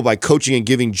millions of people by coaching and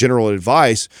giving general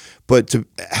advice, but to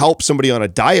help somebody on a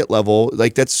diet level,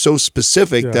 that's so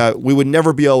specific that we would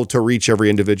never be able to reach every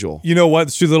individual. You know what?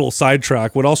 Let's do a little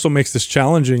sidetrack. What also makes this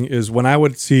challenging is when I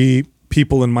would see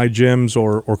people in my gyms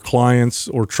or clients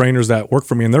or trainers that work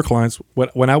for me and their clients,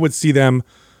 when I would see them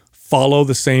follow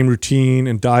the same routine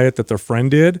and diet that their friend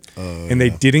did and they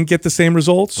didn't get the same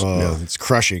results. It's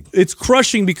crushing. It's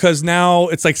crushing because now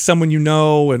it's like someone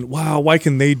and wow, why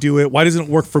can they do it? Why doesn't it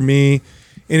work for me?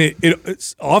 And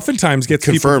it oftentimes gets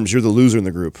confirms people, you're the loser in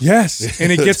the group. Yes,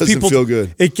 and it gets people feel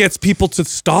good. It gets people to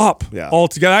stop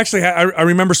altogether. Actually, I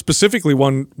remember specifically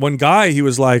one guy. He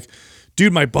was like,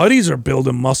 dude, my buddies are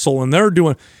building muscle and they're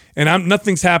doing, and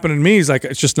nothing's happening to me. He's like,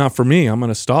 it's just not for me. I'm going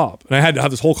to stop. And I had to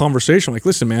have this whole conversation. Like,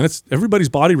 listen, man, everybody's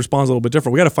body responds a little bit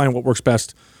different. We got to find what works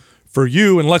best for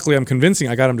you. And luckily I'm convincing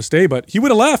I got him to stay, but he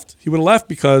would have left. He would have left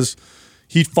because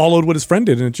he followed what his friend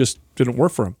did and it just didn't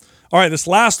work for him. All right. This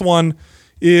last one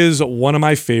is one of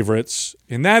my favorites,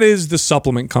 and that is the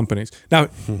supplement companies. Now,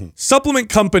 supplement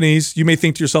companies, you may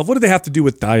think to yourself, what do they have to do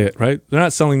with diet, right? They're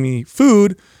not selling me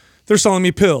food. They're selling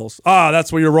me pills.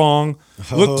 That's where you're wrong.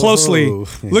 Look closely.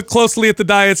 Look closely at the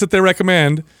diets that they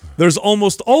recommend. There's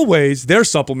almost always their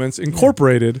supplements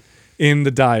incorporated in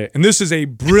the diet. And this is a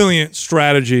brilliant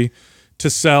strategy to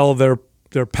sell their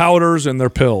powders and their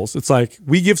pills. It's like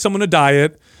we give someone a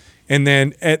diet, and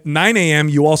then at 9 a.m.,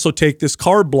 you also take this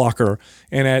carb blocker.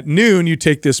 And at noon, you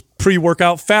take this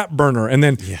pre-workout fat burner. And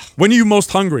then when are you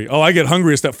most hungry? I get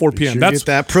hungriest at 4 p.m. Get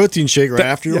that protein shake right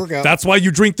after your workout. That's why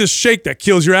you drink this shake that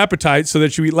kills your appetite so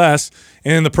that you eat less.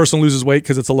 And then the person loses weight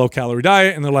because it's a low-calorie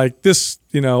diet. And they're like, this,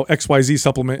 XYZ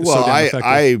supplement is so damn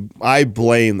effective. I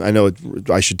blame,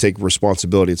 I should take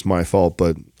responsibility. It's my fault.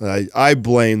 But I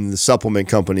blame the supplement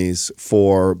companies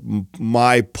for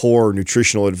my poor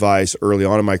nutritional advice early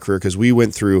on in my career because we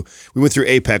went through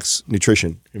Apex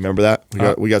Nutrition. Remember that?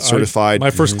 We got certified.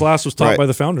 My first class was taught by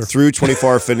the founder. Through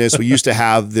 24 Hour Fitness, we used to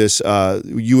have this.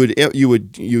 You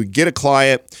would get a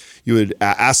client. You would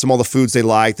ask them all the foods they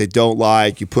like, they don't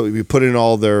like. You put in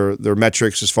all their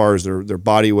metrics as far as their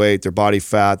body weight, their body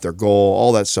fat, their goal,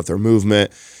 all that stuff, their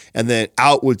movement, and then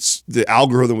the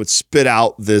algorithm would spit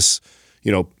out this,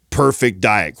 perfect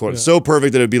diet, quote. So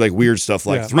perfect that it'd be like weird stuff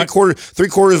like three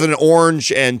quarters of an orange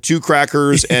and 2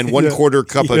 crackers and 1/4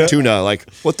 cup of tuna.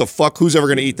 Like, what the fuck? Who's ever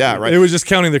going to eat that, right? It was just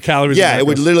counting the calories. Yeah, it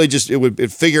would literally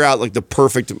it'd figure out like the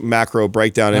perfect macro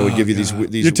breakdown and it would give you these.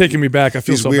 You're taking me back. I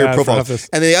feel so weird bad profiles. for this.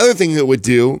 And the other thing it would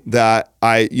do that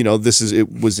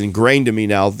it was ingrained to me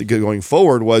now going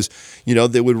forward was,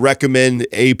 they would recommend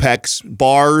Apex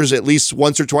bars at least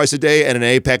once or twice a day and an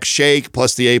Apex shake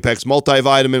plus the Apex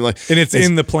multivitamin. And it's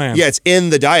in the plan. Yeah, it's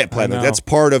in the diet plan. That's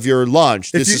part of your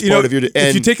lunch. This is part of your.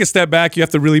 If you take a step back, you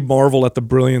have to really marvel at the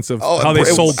brilliance of how they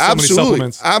sold so many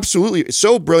supplements. Absolutely,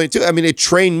 so brilliant too. I mean, it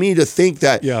trained me to think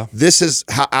that this is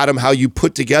how you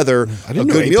put together I didn't a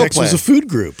know good meal Apex plan. was a food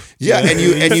group. Yeah, and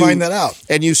you find that out.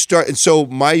 And you start. And so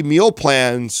my meal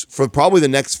plans for probably the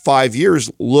next 5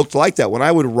 years looked like that. When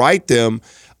I would write them,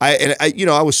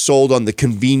 I was sold on the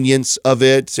convenience of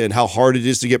it and how hard it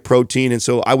is to get protein, and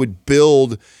so I would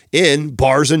build in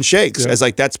bars and shakes as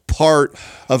like that's part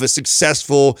of a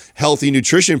successful healthy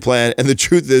nutrition plan. And the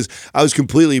truth is, I was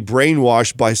completely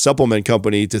brainwashed by supplement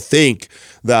company to think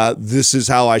that this is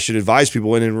how I should advise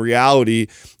people. And in reality,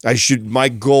 my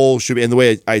goal should be, and the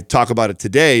way I talk about it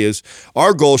today is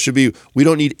our goal should be, we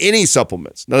don't need any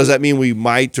supplements. Now, does that mean we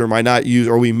might or might not use,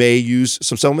 or we may use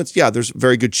some supplements? Yeah, there's a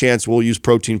very good chance we'll use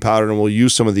protein powder and we'll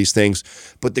use some of these things.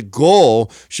 But the goal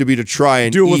should be to try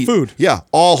and do it with food. Yeah,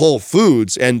 all whole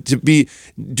foods, and to be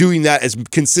doing that as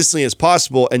consistently as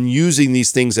possible and using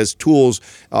these things as tools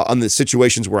on the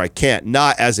situations where I can't,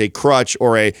 not as a crutch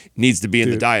or a needs to be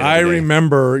in the diet. I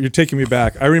remember, you're taking me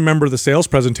back. I remember the sales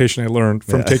presentation I learned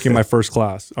from taking my first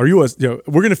class. We're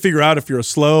going to figure out if you're a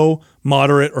slow,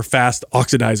 moderate, or fast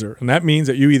oxidizer. And that means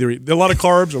that you either eat a lot of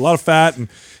carbs or a lot of fat, and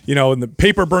and the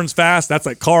paper burns fast, that's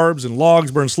like carbs, and logs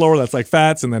burn slower, that's like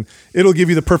fats, and then it'll give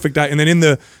you the perfect diet. And then in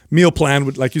the meal plan,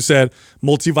 like you said,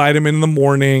 multivitamin in the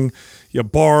morning, your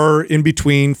bar in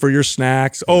between for your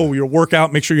snacks. Your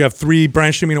workout, make sure you have 3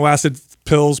 branched amino acid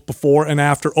pills before and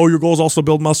after. Your goal is also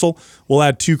build muscle. We'll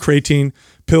add 2 creatine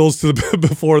pills to the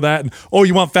before that. And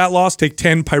you want fat loss? Take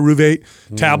 10 pyruvate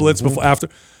tablets before after.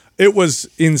 It was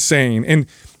insane. And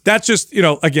that's just,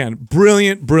 again,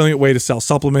 brilliant way to sell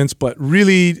supplements, but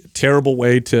really terrible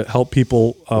way to help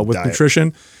people with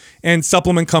nutrition. And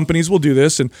supplement companies will do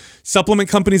this, and supplement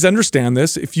companies understand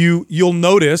this. You'll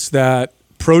notice that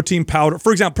protein powder,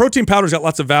 for example, protein powder's got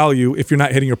lots of value if you're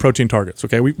not hitting your protein targets.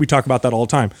 Okay, we talk about that all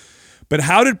the time. But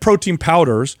how did protein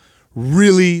powders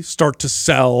really start to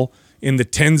sell in the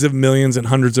tens of millions and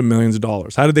hundreds of millions of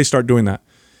dollars? How did they start doing that?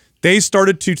 They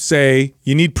started to say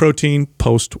you need protein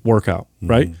post-workout,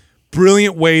 right?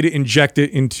 Brilliant way to inject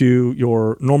it into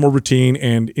your normal routine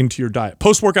and into your diet.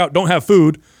 Post-workout, don't have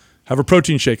food, have a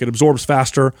protein shake. It absorbs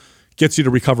faster, gets you to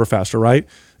recover faster, right?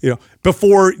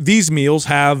 Before these meals,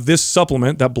 have this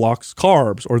supplement that blocks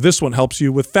carbs, or this one helps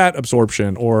you with fat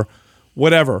absorption, or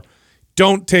whatever.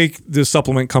 Don't take the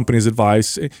supplement company's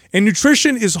advice. And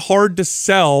nutrition is hard to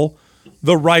sell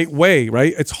the right way,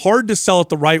 right? It's hard to sell it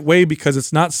the right way because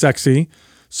it's not sexy.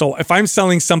 So if I'm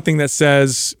selling something that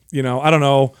says, I don't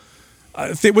know,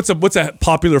 what's a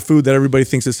popular food that everybody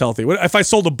thinks is healthy? If I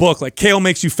sold a book like kale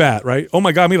makes you fat, right? Oh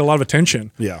my God, I made a lot of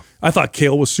attention. Yeah. I thought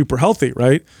kale was super healthy,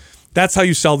 right? That's how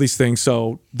you sell these things.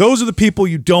 So those are the people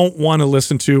you don't want to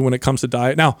listen to when it comes to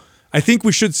diet. Now, I think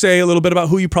we should say a little bit about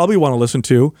who you probably want to listen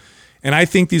to. And I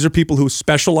think these are people who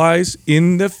specialize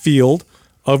in the field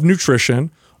of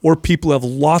nutrition, or people who have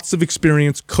lots of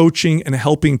experience coaching and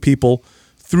helping people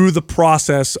through the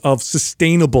process of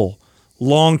sustainable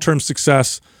long-term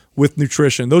success with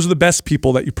nutrition. Those are the best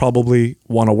people that you probably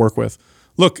want to work with.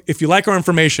 Look, if you like our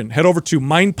information, head over to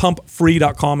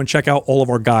mindpumpfree.com and check out all of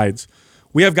our guides.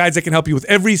 We have guides that can help you with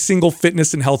every single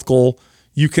fitness and health goal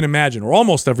you can imagine, or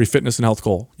almost every fitness and health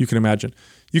goal you can imagine.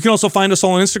 You can also find us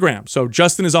all on Instagram. So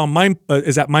Justin is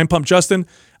is at Mind Pump Justin.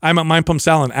 I'm at Mind Pump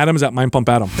Sal, and Adam is at Mind Pump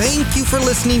Adam. Thank you for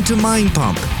listening to Mind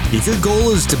Pump. If your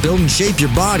goal is to build and shape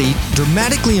your body,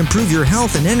 dramatically improve your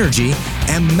health and energy,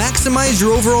 and maximize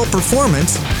your overall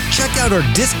performance, check out our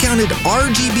discounted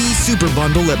RGB Super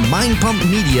Bundle at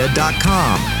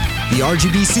mindpumpmedia.com. The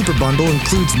RGB Super Bundle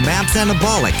includes MAPS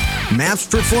Anabolic, MAPS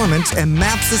Performance, and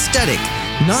MAPS Aesthetic.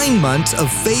 9 months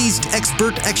of phased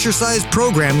expert exercise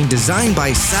programming designed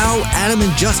by Sal, Adam,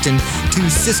 and Justin to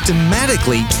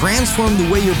systematically transform the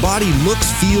way your body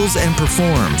looks, feels, and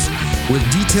performs. With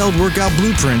detailed workout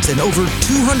blueprints and over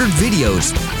 200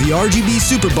 videos, the RGB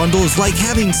Super Bundle is like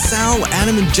having Sal,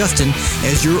 Adam, and Justin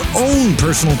as your own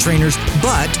personal trainers,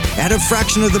 but at a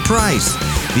fraction of the price.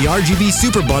 The RGB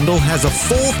Super Bundle has a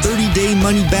full 30-day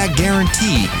money-back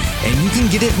guarantee, and you can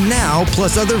get it now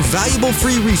plus other valuable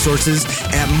free resources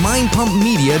at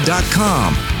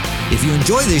mindpumpmedia.com. If you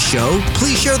enjoy this show,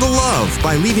 please share the love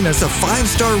by leaving us a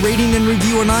 5-star rating and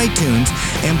review on iTunes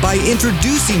and by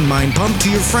introducing Mind Pump to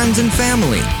your friends and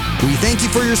family. We thank you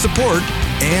for your support,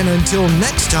 and until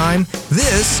next time,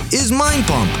 this is Mind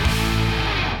Pump.